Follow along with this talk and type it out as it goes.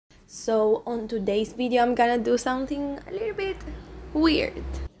So on today's video I'm gonna do something a little bit weird.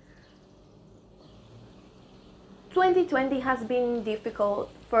 2020 has been difficult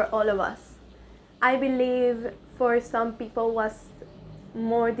for all of us. I believe for some people was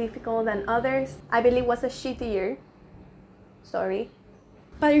more difficult than others. I believe it was a shitty year. Sorry.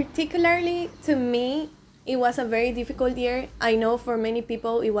 Particularly to me, it was a very difficult year. I know for many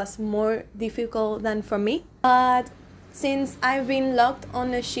people it was more difficult than for me. But since I've been locked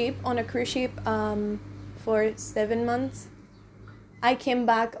on a cruise ship for 7 months, I came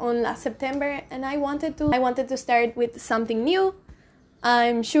back on last September and I wanted to start with something new.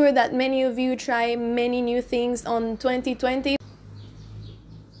 I'm sure that many of you try many new things on 2020.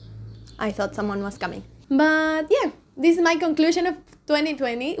 I thought someone was coming. But yeah, this is my conclusion of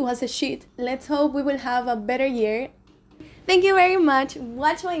 2020. It was a shit. Let's hope we will have a better year. Thank you very much.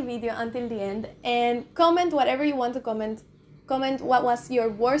 Watch my video until the end and comment whatever you want to comment. Comment what was your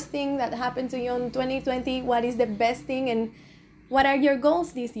worst thing that happened to you in 2020, what is the best thing, and what are your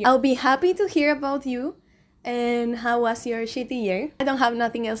goals this year. I'll be happy to hear about you and how was your shitty year. I don't have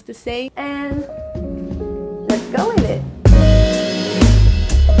nothing else to say and let's go with it.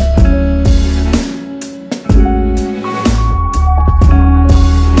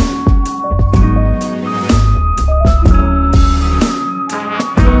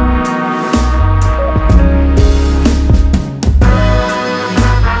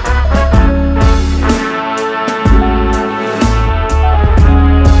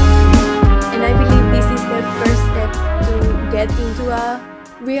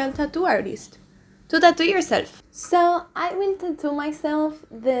 Real tattoo artist to tattoo yourself. So I will tattoo myself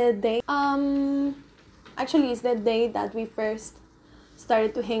the day actually it's the day that we first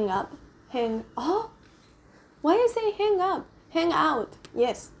started to hang out. Why I say hang out,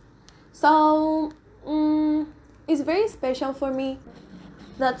 yes. So it's very special for me.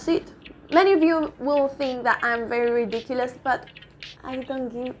 That's it. Many of you will think that I'm very ridiculous, but I don't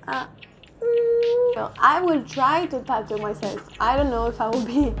give a so I will try to tattoo myself. I don't know if I will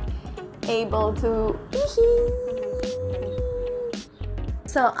be able to.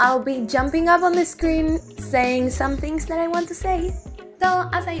 So I'll be jumping up on the screen saying some things that I want to say. So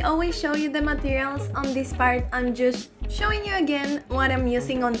as I always show you the materials on this part, I'm just showing you again what I'm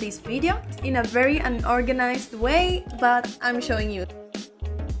using on this video in a very unorganized way, but I'm showing you.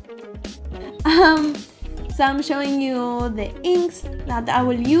 So I'm showing you the inks that I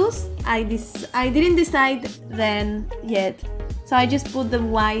will use. I didn't decide then yet, so I just put the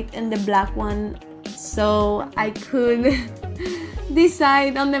white and the black one so I could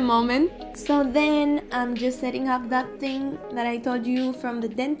decide on the moment. So then I'm just setting up that thing that I told you from the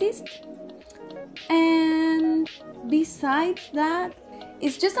dentist, and besides that,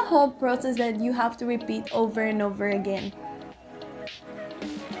 it's just a whole process that you have to repeat over and over again.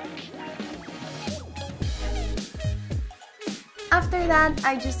 After that,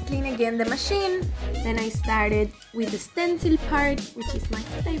 I just clean again the machine. Then I started with the stencil part, which is my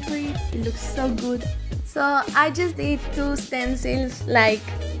favorite. It looks so good. So I just did 2 stencils like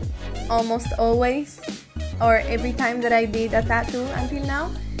almost always, or every time that I did a tattoo until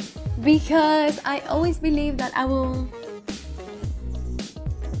now, because I always believe that I will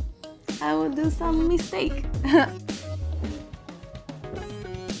do some mistake.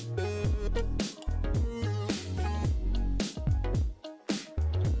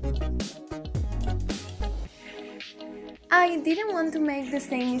 I didn't want to make the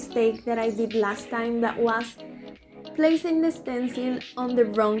same mistake that I did last time, that was placing the stencil on the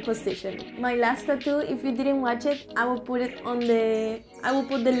wrong position. My last tattoo, if you didn't watch it, I will put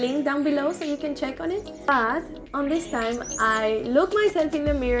the link down below so you can check on it. But on this time, I looked myself in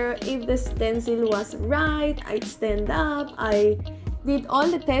the mirror if the stencil was right. I stand up, I did all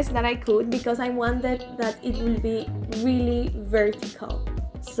the tests that I could because I wanted that it will be really vertical.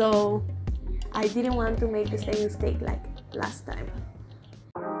 So I didn't want to make the same mistake like last time.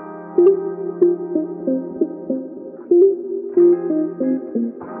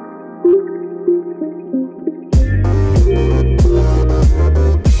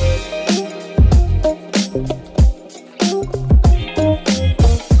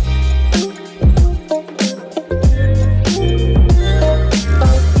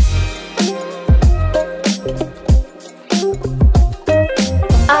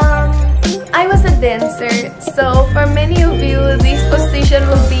 I was a dancer, so for many of you this position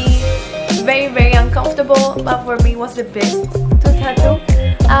will be very, very uncomfortable, but for me it was the best to tattoo.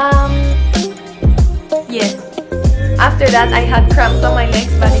 Yes. After that I had cramps on my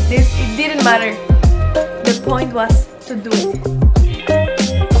legs, but it didn't matter. The point was to do it.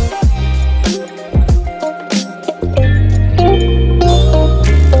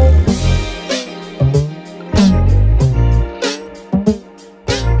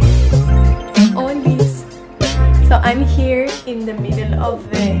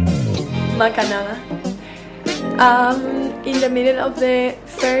 Macanada. In the middle of the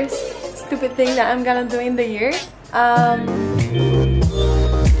first stupid thing that I'm gonna do in the year. I'm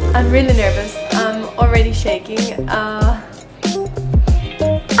really nervous. I'm already shaking. I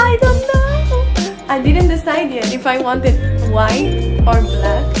don't know. I didn't decide yet if I wanted white or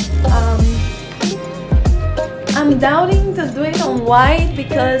black. I'm doubting to do it on white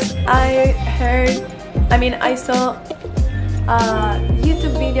because I saw a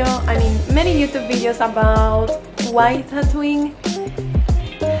YouTube video, many YouTube videos about white tattooing.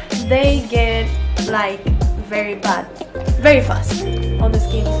 They get like very bad, very fast on the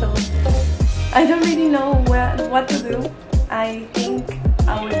skin, so I don't really know what to do. I think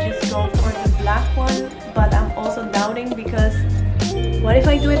I would just go for the black one, but I'm also doubting because what if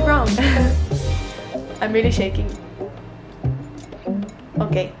I do it wrong? I'm really shaking.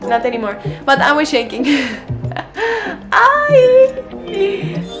 Okay, not anymore, but I was shaking.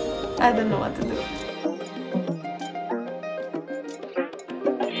 I don't know what to do.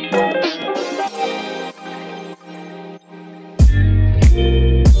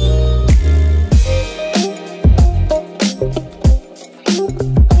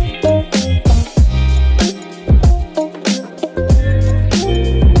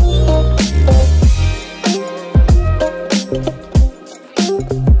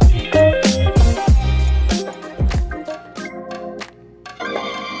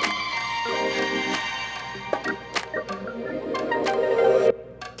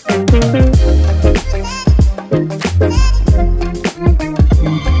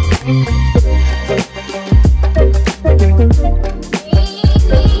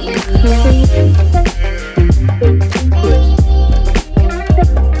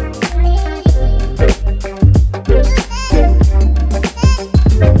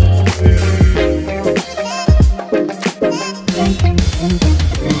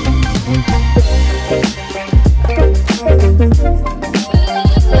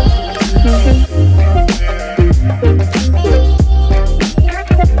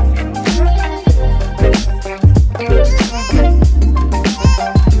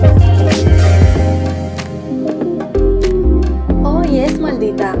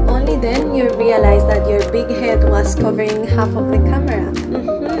 Only then you realize that your big head was covering half of the camera.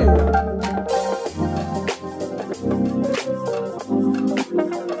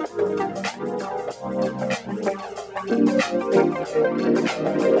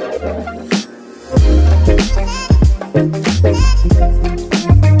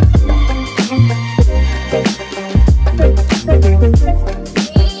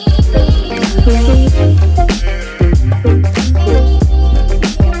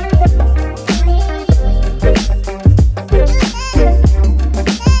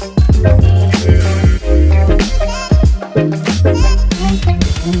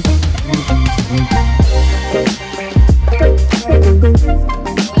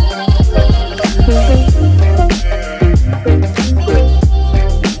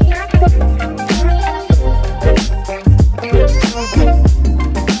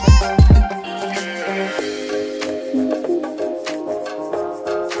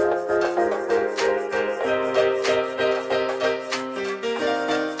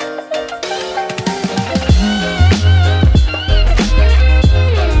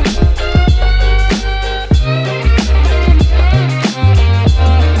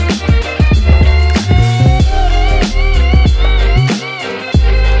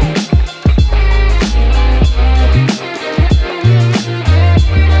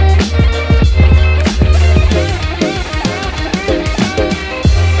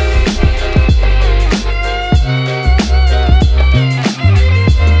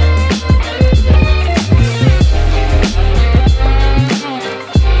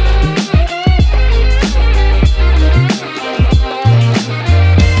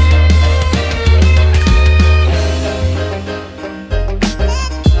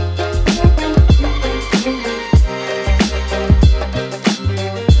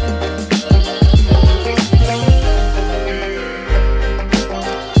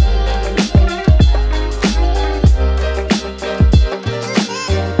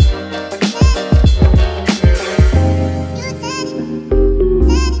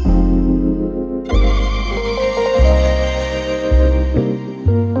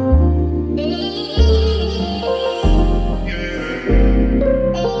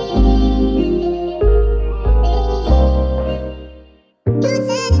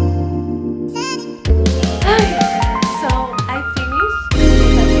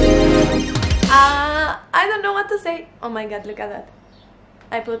 I don't know what to say. Oh my god, look at that.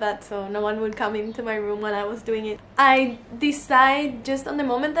 I put that so no one would come into my room while I was doing it. I decided just on the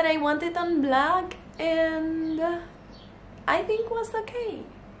moment that I wanted on black, and I think was okay.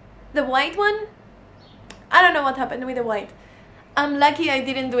 The white one, I don't know what happened with the white. I'm lucky I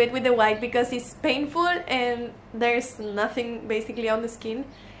didn't do it with the white because it's painful and there's nothing basically on the skin.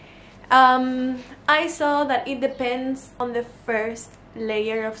 I saw that it depends on the first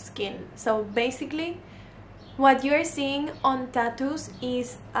layer of skin. So basically what you're seeing on tattoos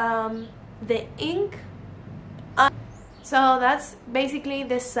is the ink. So that's basically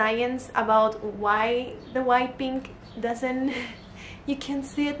the science about why the white pink doesn't you can't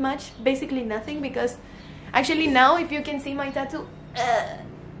see it much, basically nothing, because actually now if you can see my tattoo,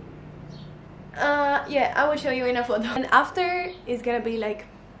 yeah, I will show you in a photo, and after it's gonna be like,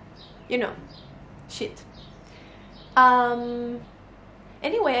 you know, shit.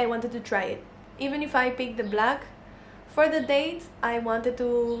 Anyway, I wanted to try it. Even if I picked the black for the date, I wanted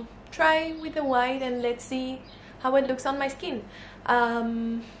to try with the white and let's see how it looks on my skin.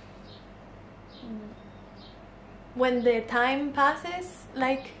 When the time passes,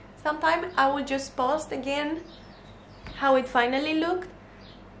 like sometime, I will just post again how it finally looked,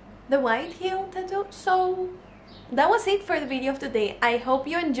 the white heel tattoo. So that was it for the video of today. I hope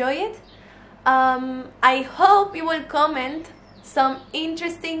you enjoy it. I hope you will comment some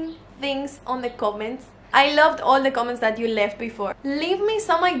interesting things on the comments. I loved all the comments that you left before. Leave me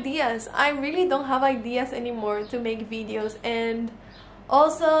some ideas. I really don't have ideas anymore to make videos, and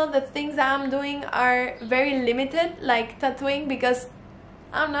also the things that I'm doing are very limited, like tattooing, because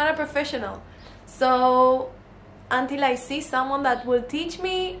I'm not a professional. So until I see someone that will teach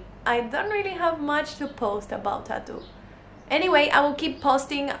me, I don't really have much to post about tattoo. Anyway, I will keep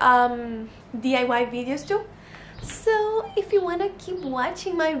posting DIY videos too. So if you wanna keep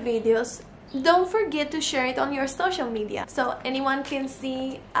watching my videos, don't forget to share it on your social media so anyone can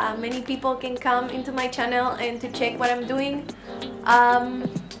see, many people can come into my channel and to check what I'm doing.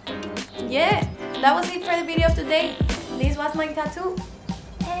 Yeah, that was it for the video of today. This was my tattoo.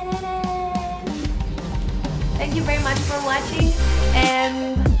 Thank you very much for watching,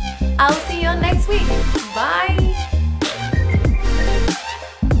 and I'll see you next week.